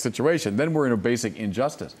problematic situation. Then we're in a basic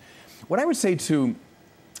injustice. What I would say to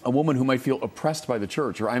a woman who might feel oppressed by the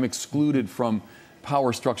church, or I'm excluded from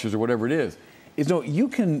power structures, or whatever it is no, you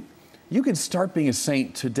can start being a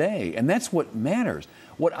saint today, and that's what matters.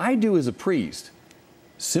 What I do as a priest,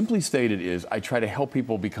 simply stated, is I try to help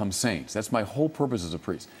people become saints. That's my whole purpose as a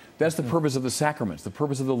priest. That's the purpose of the sacraments, the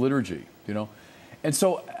purpose of the liturgy, And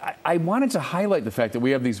so I wanted to highlight the fact that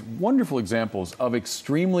we have these wonderful examples of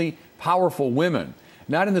extremely powerful women,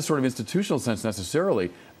 not in the sort of institutional sense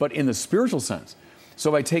necessarily, but in the spiritual sense.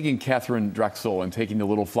 So by taking Catherine Drexel and taking the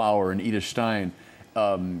Little Flower and Edith Stein,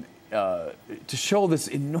 to show this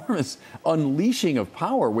enormous unleashing of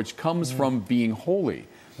power which comes from being holy.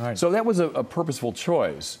 Right. So that was a purposeful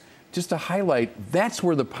choice, just to highlight that's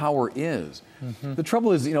where the power is. The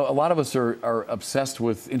trouble is, a lot of us are obsessed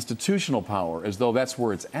with institutional power as though that's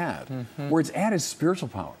where it's at. Where it's at is spiritual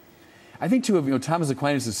power. I think, too, of Thomas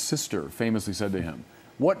Aquinas' sister famously said to him,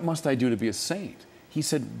 "What must I do to be a saint?" He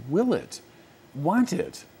said, "Will it, want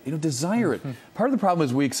it, desire it." Part of the problem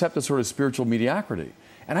is we accept a sort of spiritual mediocrity.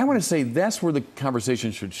 And I want to say that's where the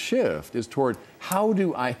conversation should shift, is toward how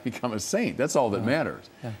do I become a saint? That's all that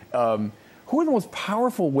matters. Who are the most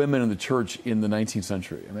powerful women in the church in the 19th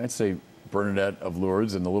century? I mean, I'd say Bernadette of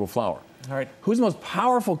Lourdes and the Little Flower. All right. Who's the most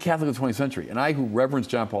powerful Catholic of the 20th century? And I, who reverence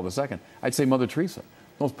John Paul II, I'd say Mother Teresa,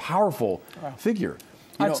 the most powerful figure.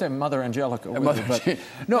 I'd say Mother Angelica.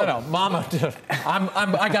 No, Mama.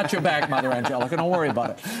 I got your back, Mother Angelica. Don't worry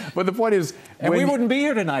about it. But the point is, and we wouldn't be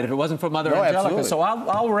here tonight if it wasn't for Mother Angelica. Absolutely. So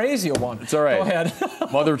I'll raise you one. It's all right. Go ahead.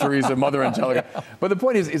 Mother Teresa, Mother Angelica. But the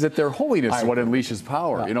point is that their holiness is what unleashes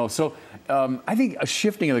power. Yeah. You know, so I think a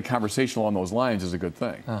shifting of the conversation along those lines is a good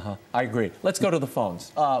thing. I agree. Let's go to the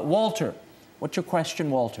phones. Walter, what's your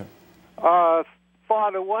question, Walter?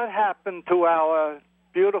 Father, what happened to our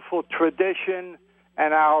beautiful tradition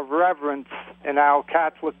and our reverence in our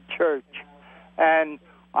Catholic Church? And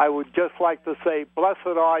I would just like to say, blessed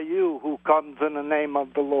are you who comes in the name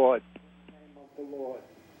of the Lord.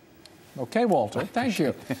 Okay, Walter, thank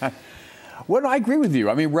you. Well, I agree with you.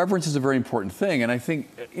 I mean, reverence is a very important thing, and I think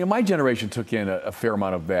my generation took in a fair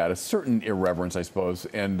amount of that, a certain irreverence, I suppose,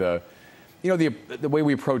 and the way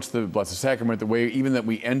we approach the Blessed Sacrament, the way even that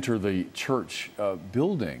we enter the church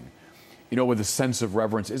building, with a sense of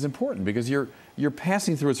reverence is important, because you're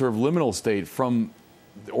passing through a sort of liminal state from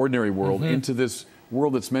the ordinary world into this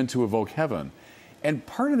world that's meant to evoke heaven, and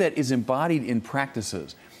part of that is embodied in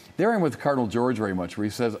practices. There I'm with Cardinal George very much, where he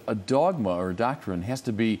says a dogma or a doctrine has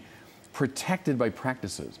to be protected by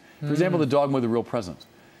practices. For example, the dogma of the real presence.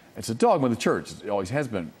 It's a dogma of the church, it always has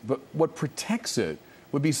been, but what protects it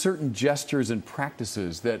would be certain gestures and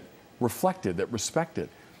practices that reflect it, that respect it.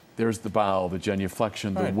 There's the bow, the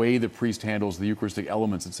genuflection, the way the priest handles the Eucharistic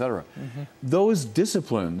elements, etc. Those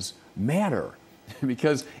disciplines matter,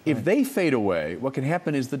 because if they fade away, what can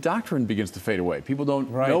happen is the doctrine begins to fade away. People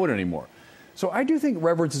don't know it anymore. So I do think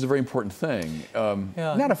reverence is a very important thing.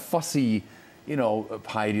 Not a fussy,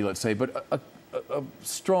 piety, let's say, but a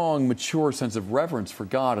strong, mature sense of reverence for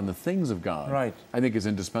God and the things of God, I think is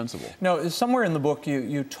indispensable. No, somewhere in the book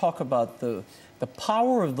you talk about the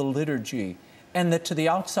power of the liturgy, and that to the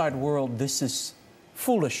outside world this is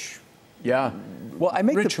foolish. Yeah. Well, I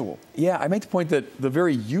make ritual. I make the point that the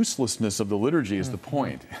very uselessness of the liturgy is the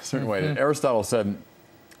point. In a certain way, Aristotle said,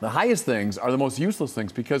 the highest things are the most useless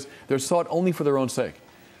things because they're sought only for their own sake.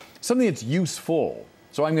 Something that's useful.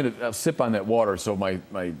 So I'm going to sip on that water so my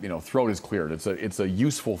throat is cleared. It's a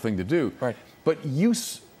useful thing to do. Right. But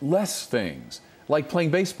useless things, like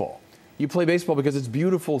playing baseball. You play baseball because it's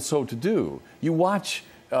beautiful so to do. You watch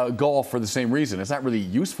golf for the same reason. It's not really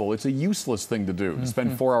useful. It's a useless thing to do. To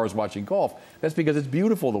spend 4 hours watching golf. That's because it's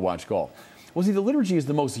beautiful to watch golf. Well, see, the liturgy is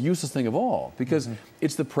the most useless thing of all because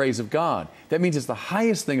it's the praise of God. That means it's the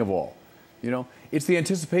highest thing of all. It's the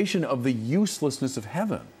anticipation of the uselessness of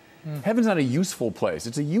heaven. Heaven's not a useful place.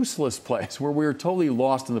 It's a useless place where we're totally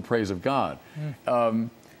lost in the praise of God.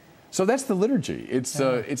 So that's the liturgy. It's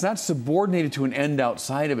not subordinated to an end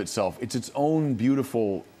outside of itself. It's its own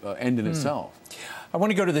beautiful end in itself. I want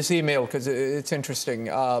to go to this email because it's interesting.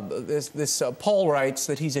 Paul writes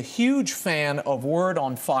that he's a huge fan of Word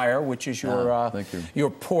on Fire, which is your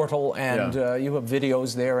portal, and you have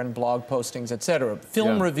videos there and blog postings, etc.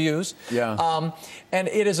 Film reviews. And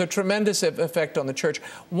it is a tremendous effect on the church.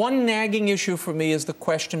 One nagging issue for me is the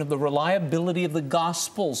question of the reliability of the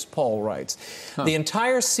Gospels, Paul writes. The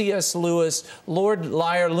entire C.S. Lewis Lord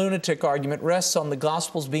Liar Lunatic argument rests on the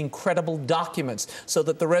Gospels being credible documents, so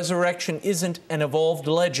that the resurrection isn't an evolved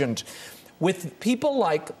legend. With people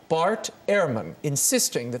like Bart Ehrman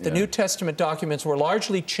insisting that the New Testament documents were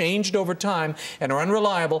largely changed over time and are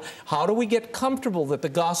unreliable, how do we get comfortable that the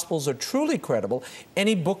Gospels are truly credible?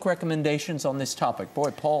 Any book recommendations on this topic?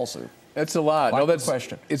 Boy, Paul's that's a lot. No, that's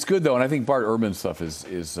question. It's good though, and I think Bart Ehrman's stuff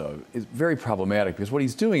is very problematic because what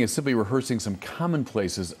he's doing is simply rehearsing some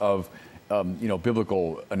commonplaces of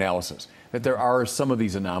biblical analysis. That there are some of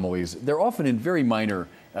these anomalies. They're often in very minor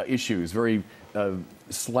issues, very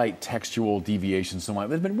slight textual deviations, so on.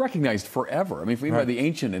 They've been recognized forever. I mean, even by the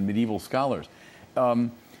ancient and medieval scholars.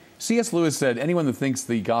 C.S. Lewis said, anyone that thinks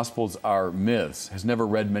the Gospels are myths has never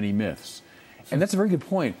read many myths. And that's a very good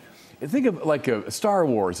point. Think of like Star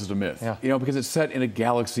Wars as a myth, because it's set in a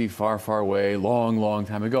galaxy far, far away, long, long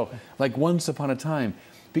time ago, like once upon a time.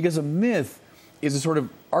 Because a myth is a sort of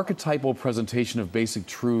archetypal presentation of basic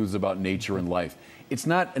truths about nature and life. It's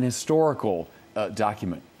not an historical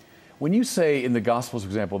document. When you say in the Gospels, for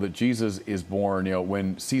example, that Jesus is born,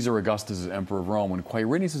 when Caesar Augustus is emperor of Rome, when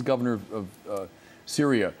Quirinius is governor of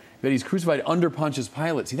Syria, that he's crucified under Pontius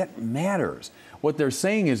Pilate, see, that matters. What they're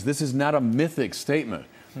saying is this is not a mythic statement.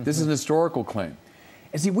 This is an historical claim.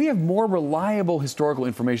 And see, we have more reliable historical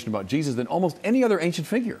information about Jesus than almost any other ancient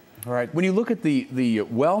figure. Right. When you look at the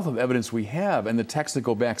wealth of evidence we have and the texts that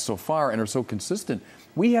go back so far and are so consistent,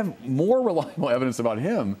 we have more reliable evidence about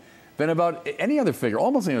him than about any other figure,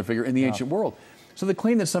 almost any other figure in the ancient world. So the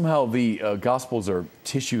claim that somehow the Gospels are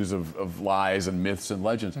tissues of lies and myths and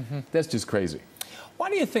legends, that's just crazy. Why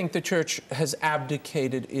do you think the Church has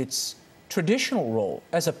abdicated its traditional role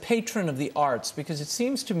as a patron of the arts? Because it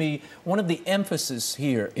seems to me one of the emphasis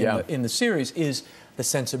here in the series is the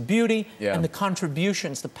sense of beauty and the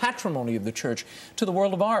contributions, the patrimony of the Church to the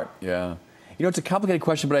world of art. Yeah. You know, it's a complicated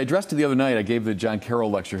question, but I addressed it the other night. I gave the John Carroll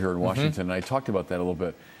lecture here in Washington, and I talked about that a little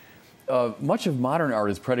bit. Much of modern art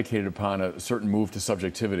is predicated upon a certain move to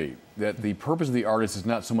subjectivity, that the purpose of the artist is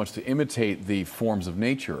not so much to imitate the forms of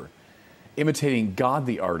nature, imitating God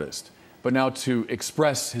the artist, but now to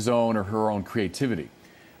express his own or her own creativity.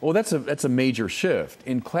 Well, that's a major shift.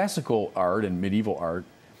 In classical art and medieval art,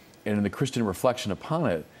 and in the Christian reflection upon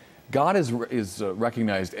it, God is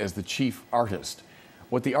recognized as the chief artist.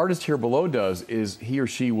 What the artist here below does is he or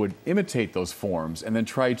she would imitate those forms and then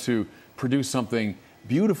try to produce something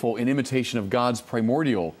beautiful in imitation of God's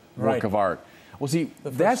primordial work of art. Well, see,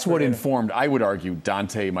 that's what informed, I would argue,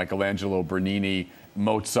 Dante, Michelangelo, Bernini,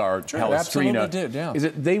 Mozart, Palestrina. Is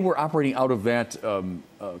that they were operating out of that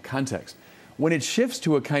context. When it shifts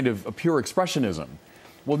to a kind of a pure expressionism,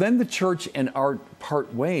 well, then the Church and art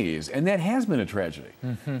part ways, and that has been a tragedy.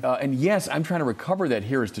 And yes, I'm trying to recover that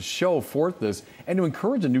here, is to show forth this and to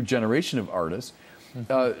encourage a new generation of artists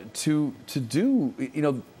to do, you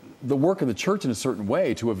know, the work of the Church in a certain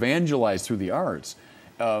way, to evangelize through the arts.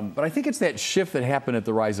 But I think it's that shift that happened at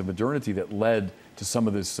the rise of modernity that led to some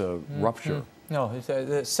of this rupture. No,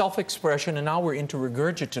 it's self-expression, and now we're into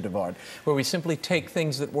regurgitative art, where we simply take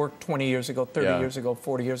things that worked 20 years ago, 30 years ago,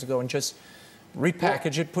 40 years ago, and just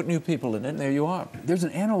repackage it, put new people in it, and there you are. There's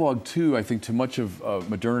an analog, too, I think, to much of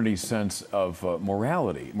modernity's sense of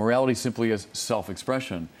morality. Morality simply is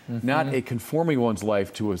self-expression, not a conforming one's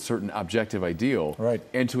life to a certain objective ideal,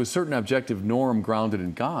 and to a certain objective norm grounded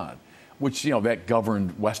in God, which, you know, that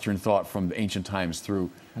governed Western thought from the ancient times through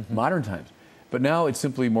modern times. But now it's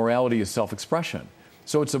simply morality is self-expression.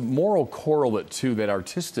 So it's a moral correlate to that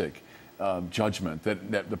artistic judgment,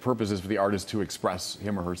 that the purpose is for the artist to express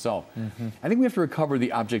him or herself. I think we have to recover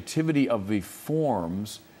the objectivity of the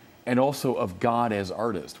forms and also of God as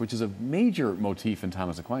artist, which is a major motif in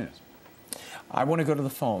Thomas Aquinas. I want to go to the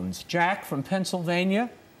phones. Jack from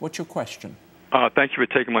Pennsylvania, what's your question? Thank you for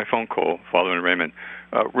taking my phone call, Father and Raymond.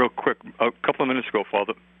 Real quick, a couple of minutes ago,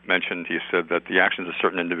 Father mentioned, he said that the actions of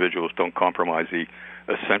certain individuals don't compromise the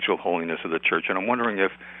essential holiness of the Church. And I'm wondering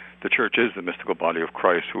if the Church is the mystical body of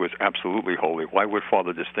Christ, who is absolutely holy. Why would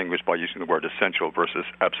Father distinguish by using the word essential versus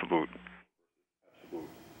absolute?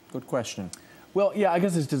 Good question. Well, yeah, I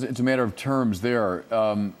guess it's a matter of terms there.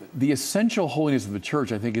 The essential holiness of the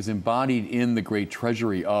Church, I think, is embodied in the great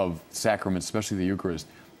treasury of sacraments, especially the Eucharist,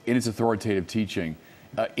 in its authoritative teaching,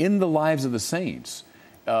 in the lives of the saints,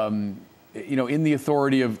 you know, in the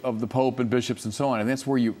authority of the Pope and bishops and so on, and that's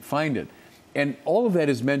where you find it. And all of that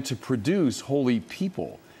is meant to produce holy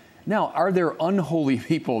people. Now, are there unholy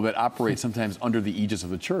people that operate sometimes under the aegis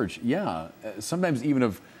of the Church? Yeah, sometimes even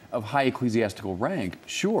of high ecclesiastical rank,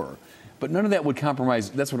 sure. But none of that would compromise,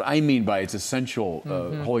 that's what I mean by its essential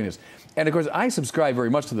holiness. And of course, I subscribe very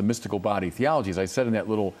much to the mystical body theology. As I said in that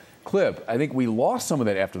little clip, I think we lost some of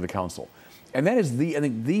that after the Council. And that is, I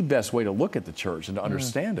think, the best way to look at the Church and to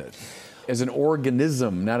understand it as an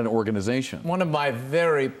organism, not an organization. One of my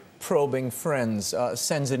very probing friends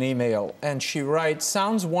sends an email, and she writes,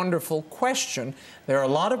 sounds wonderful, question, there are a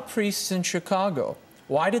lot of priests in Chicago.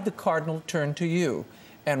 Why did the Cardinal turn to you?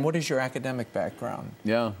 And what is your academic background?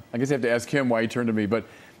 Yeah, I guess I have to ask him why he turned to me. But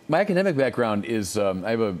my academic background is,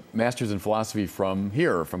 I have a master's in philosophy from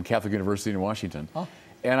Catholic University in Washington.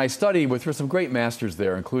 And I studied with some great masters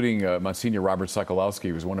there, including Monsignor Robert Sokolowski,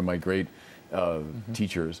 who was one of my great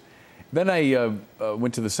teachers. Then I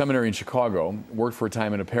went to the seminary in Chicago, worked for a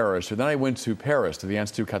time in a parish, and then I went to Paris, to the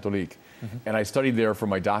Institut Catholique, and I studied there for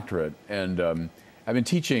my doctorate. And I've been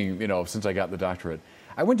teaching, you know, since I got the doctorate.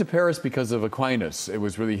 I went to Paris because of Aquinas. It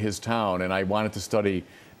was really his town, and I wanted to study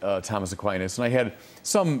Thomas Aquinas. And I had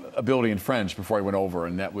some ability in French before I went over,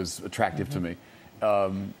 and that was attractive to me.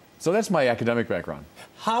 So that's my academic background.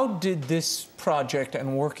 How did this project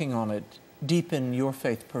and working on it deepen your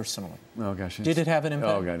faith personally? Oh, gosh. Did it have an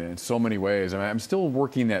impact? Oh, God, in so many ways. I mean, I'm still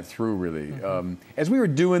working that through, really. As we were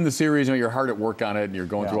doing the series, you know, you're hard at work on it, and you're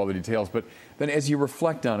going through all the details. But then as you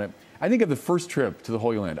reflect on it, I think of the first trip to the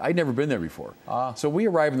Holy Land. I'd never been there before. So we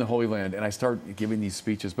arrive in the Holy Land, and I start giving these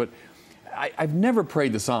speeches. But I've never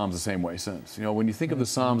prayed the Psalms the same way since. You know, when you think of the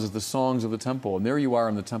Psalms as the songs of the temple, and there you are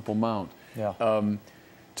on the Temple Mount.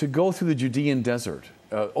 To go through the Judean desert,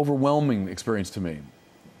 overwhelming experience to me.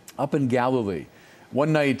 Up in Galilee,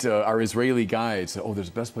 one night our Israeli guide said, oh, there's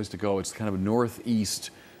the best place to go. It's kind of a northeast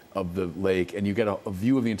of the lake, and you get a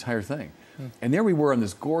view of the entire thing. And there we were on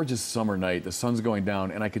this gorgeous summer night, the sun's going down,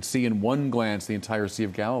 and I could see in one glance the entire Sea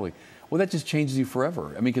of Galilee. Well, that just changes you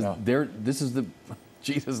forever. I mean, because this is the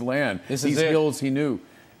Jesus land. These hills he knew.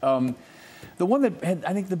 The one that had,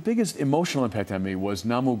 I think, the biggest emotional impact on me was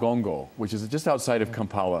Namugongo, which is just outside of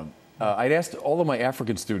Kampala. I'd asked all of my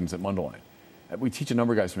African students at Mundelein. We teach a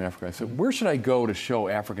number of guys from Africa. I said, where should I go to show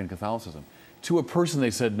African Catholicism? To a person, they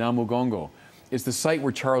said, Namugongo. It's the site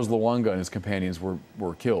where Charles Lwanga and his companions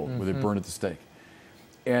were killed, where they burned at the stake.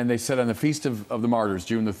 And they said on the Feast of the Martyrs,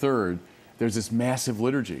 June the 3rd, there's this massive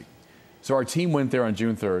liturgy. So our team went there on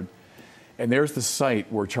June 3rd, and there's the site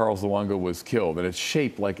where Charles Lwanga was killed, and it's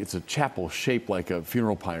shaped like, it's a chapel shaped like a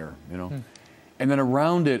funeral pyre, you know. And then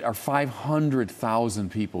around it are 500,000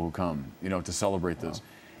 people who come, you know, to celebrate this.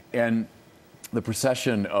 And the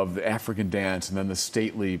procession of the African dance, and then the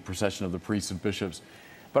stately procession of the priests and bishops.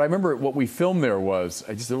 But I remember what we filmed there was,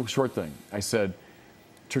 just a little short thing. I said,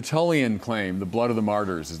 Tertullian claimed the blood of the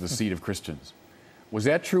martyrs is the seed of Christians. Was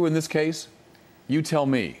that true in this case? You tell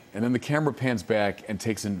me. And then the camera pans back and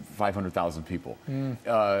takes in 500,000 people.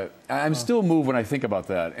 I'm still moved when I think about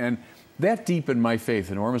that. And that deepened my faith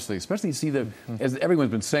enormously, especially you see the, as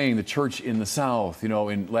everyone's been saying, the church in the South, you know,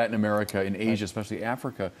 in Latin America, in Asia, especially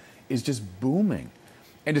Africa, is just booming.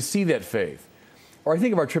 And to see that faith. Or I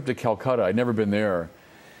think of our trip to Calcutta. I'd never been there.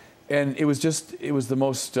 And it was the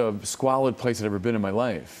most squalid place I'd ever been in my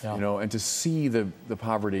life, you know, and to see the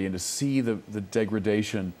poverty and to see the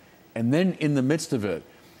degradation. And then in the midst of it,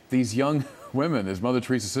 these young women, as Mother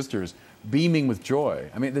Teresa's sisters, beaming with joy.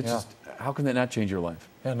 I mean, that's just, how can that not change your life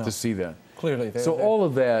to see that? Clearly. So all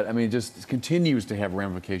of that, I mean, just continues to have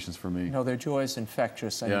ramifications for me. You know, their joy is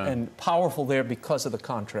infectious and powerful there because of the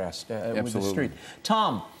contrast with the street.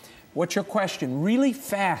 Tom, what's your question? Really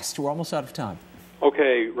fast. We're almost out of time.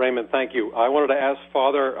 Okay, Raymond, thank you. I wanted to ask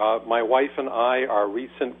Father, my wife and I are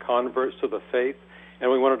recent converts to the faith,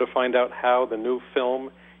 and we wanted to find out how the new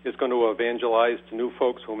film is going to evangelize to new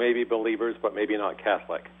folks who may be believers but maybe not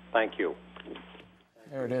Catholic. Thank you.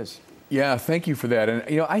 There it is. Yeah, thank you for that. And,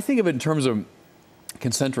 you know, I think of it in terms of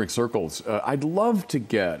concentric circles. I'd love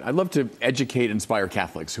to educate and inspire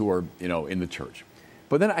Catholics who are, you know, in the church.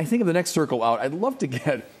 But then I think of the next circle out, I'd love to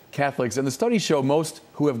get Catholics, and the studies show most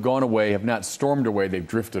who have gone away have not stormed away, they've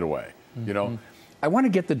drifted away, you know. I want to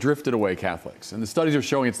get the drifted away Catholics, and the studies are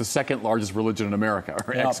showing it's the second largest religion in America,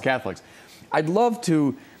 or ex-Catholics. I'd love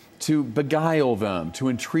to beguile them, to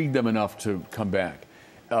intrigue them enough to come back.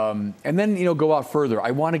 And then, you know, go out further.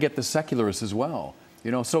 I want to get the secularists as well,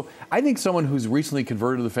 you know. So I think someone who's recently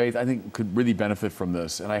converted to the faith, I think could really benefit from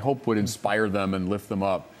this, and I hope would inspire them and lift them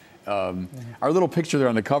up. Our little picture there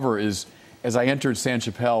on the cover is as I entered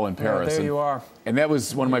Sainte-Chapelle in Paris. There you are. And that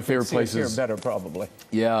was one of my favorite places. Here better, probably.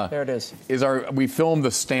 Yeah. There it is. We filmed the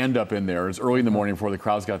stand-up in there. It was early in the morning before the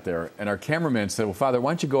crowds got there. And our cameraman said, well, Father, why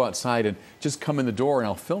don't you go outside and just come in the door and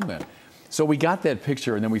I'll film that. So we got that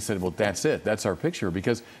picture, and then we said, well, that's it. That's our picture,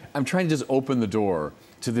 because I'm trying to just open the door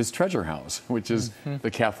to this treasure house, which is the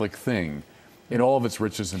Catholic thing in all of its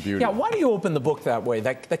richness and beauty. Yeah, why do you open the book that way,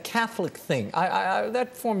 the Catholic thing?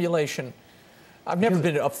 That formulation, I've never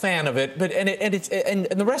been a fan of it, but and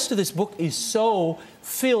the rest of this book is so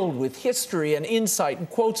filled with history and insight and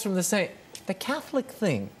quotes from the saint. The Catholic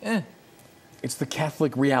thing, It's the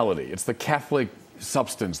Catholic reality. It's the Catholic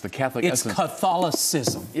substance, the Catholic essence. It's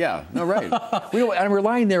Catholicism. Yeah, no, right. You know, I'm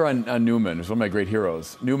relying there on Newman, who's one of my great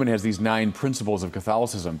heroes. Newman has these 9 principles of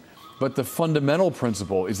Catholicism, but the fundamental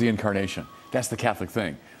principle is the incarnation. That's the Catholic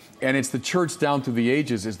thing. And it's the church down through the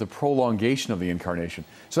ages is the prolongation of the incarnation.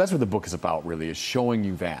 So that's what the book is about, really, is showing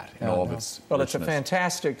you that in all of its Well, richness. it's a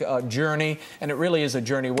fantastic journey, and it really is a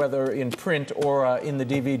journey, whether in print or in the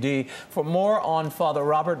DVD. For more on Father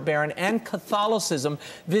Robert Barron and Catholicism,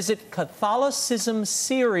 visit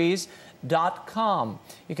CatholicismSeries.com.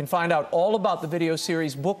 You can find out all about the video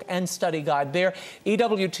series, book, and study guide there.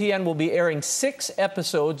 EWTN will be airing 6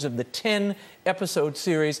 episodes of the 10-episode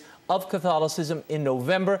series of Catholicism in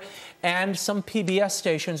November, and some PBS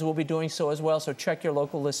stations will be doing so as well, so check your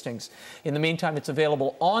local listings. In the meantime, it's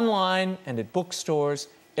available online and at bookstores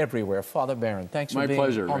everywhere. Father Barron, thanks for being on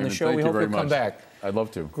the Raymond. show. Thank We you hope very you'll come much. back. I'd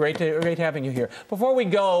love to. Great having you here. Before we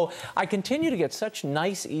go, I continue to get such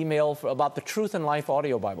nice email about the Truth and Life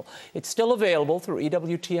audio Bible. It's still available through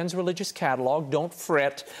EWTN's religious catalog. Don't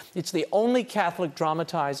fret. It's the only Catholic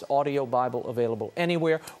dramatized audio Bible available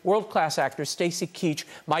anywhere. World-class actors Stacy Keach,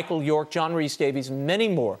 Michael York, John Rhys-Davies, and many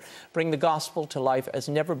more bring the gospel to life as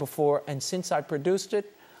never before. And since I produced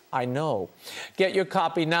it, I know. Get your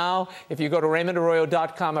copy now. If you go to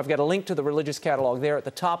RaymondArroyo.com, I've got a link to the religious catalog there at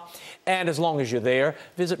the top. And as long as you're there,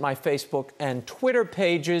 visit my Facebook and Twitter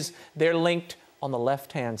pages. They're linked on the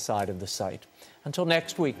left-hand side of the site. Until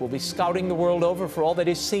next week, we'll be scouting the world over for all that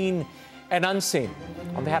is seen and unseen.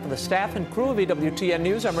 On behalf of the staff and crew of EWTN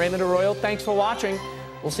News, I'm Raymond Arroyo. Thanks for watching.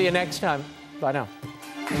 We'll see you next time. Bye now.